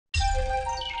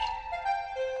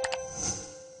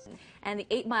And the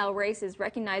 8-mile race is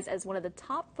recognized as one of the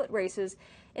top foot races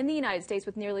in the United States,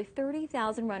 with nearly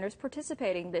 30,000 runners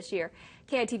participating this year.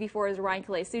 KITV4's Ryan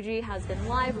Kalei-Suji has been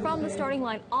live from the starting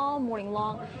line all morning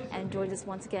long and joins us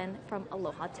once again from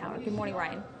Aloha Tower. Good morning,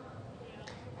 Ryan.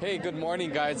 Hey, good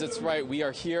morning, guys. That's right. We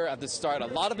are here at the start. A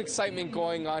lot of excitement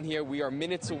going on here. We are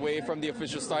minutes away from the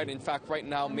official start. In fact, right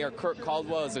now, Mayor Kirk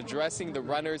Caldwell is addressing the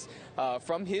runners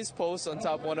from his post on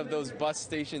top of one of those bus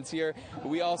stations here.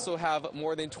 We also have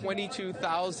more than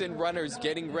 22,000 runners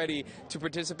getting ready to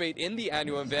participate in the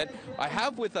annual event. I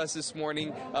have with us this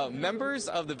morning members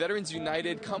of the Veterans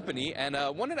United company, and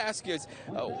wanted to ask you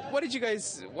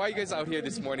guys, why are you guys out here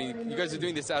this morning? You guys are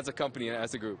doing this as a company and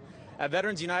as a group. At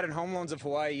Veterans United Home Loans of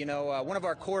Hawaii, you know, one of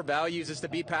our core values is to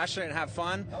be passionate and have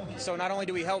fun. So not only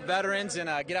do we help veterans and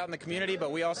get out in the community,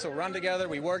 but we also run together,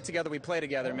 we work together, we play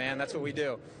together, man. That's what we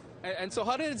do. And so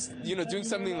how does, doing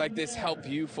something like this help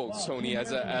you folks, Tony,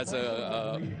 as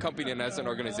a company and as an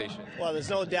organization? Well, there's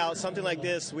no doubt something like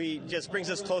this just brings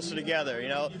us closer together,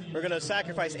 We're going to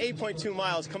sacrifice 8.2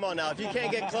 miles. Come on now. If you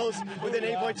can't get close within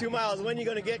 8.2 miles, when are you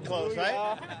going to get close,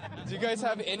 right? Do you guys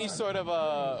have any sort of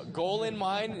a goal in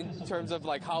mind in terms of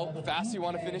like how fast you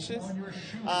want to finish this?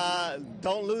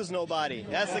 Don't lose nobody.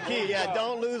 That's the key. Yeah,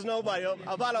 don't lose nobody.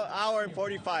 About an hour and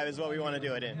 45 is what we want to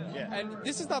do it in. Yeah. And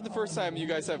this is not the first time you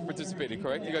guys have participated,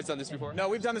 correct? You guys done this before? No,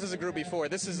 we've done this as a group before.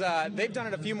 This is they've done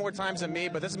it a few more times than me,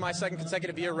 but this is my second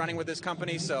consecutive year running with this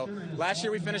company. So last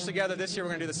year we finished together. This year we're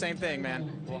going to do the same thing,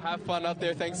 man. Well, have fun out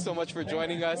there. Thanks so much for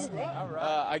joining us.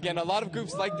 Again, a lot of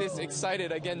groups like this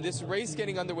excited. Again, this race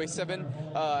getting underway at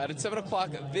 7 o'clock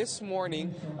this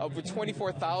morning. Over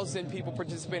 24,000 people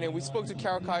participating. We spoke to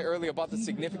Carol Kai earlier about the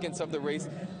significance of the race,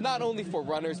 not only for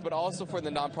runners, but also for the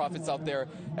nonprofits out there,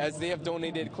 as they have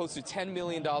donated close to $10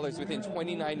 million within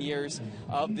 29 years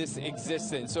of this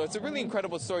existence. So it's a really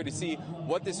incredible story to see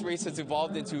what this race has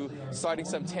evolved into, starting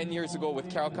some 10 years ago with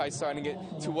Carol Kai starting it,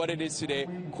 to what it is today.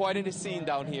 Quite a scene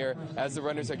down here as the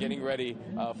runners are getting ready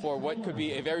for what could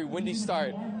be a very windy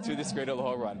start to this great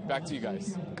Aloha Run. Back to you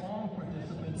guys.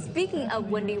 Speaking of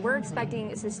windy, we're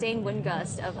expecting sustained wind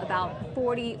gusts of about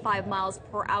 45 miles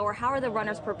per hour. How are the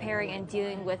runners preparing and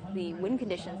dealing with the wind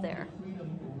conditions there?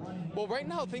 Well, right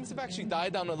now things have actually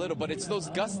died down a little, but it's those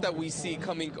gusts that we see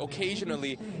coming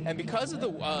occasionally. And because of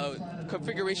the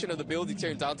configuration of the buildings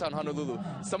here in downtown Honolulu,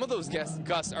 some of those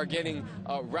gusts are getting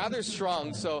rather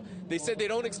strong. So they said they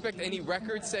don't expect any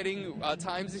record-setting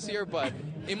times this year, but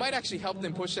it might actually help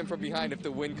them push them from behind if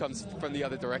the wind comes from the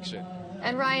other direction.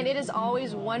 And Ryan, it is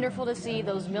always wonderful to see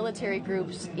those military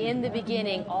groups in the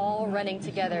beginning all running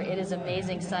together. It is an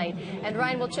amazing sight. And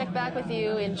Ryan, we'll check back with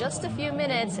you in just a few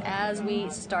minutes as we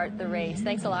start the race.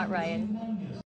 Thanks a lot, Ryan.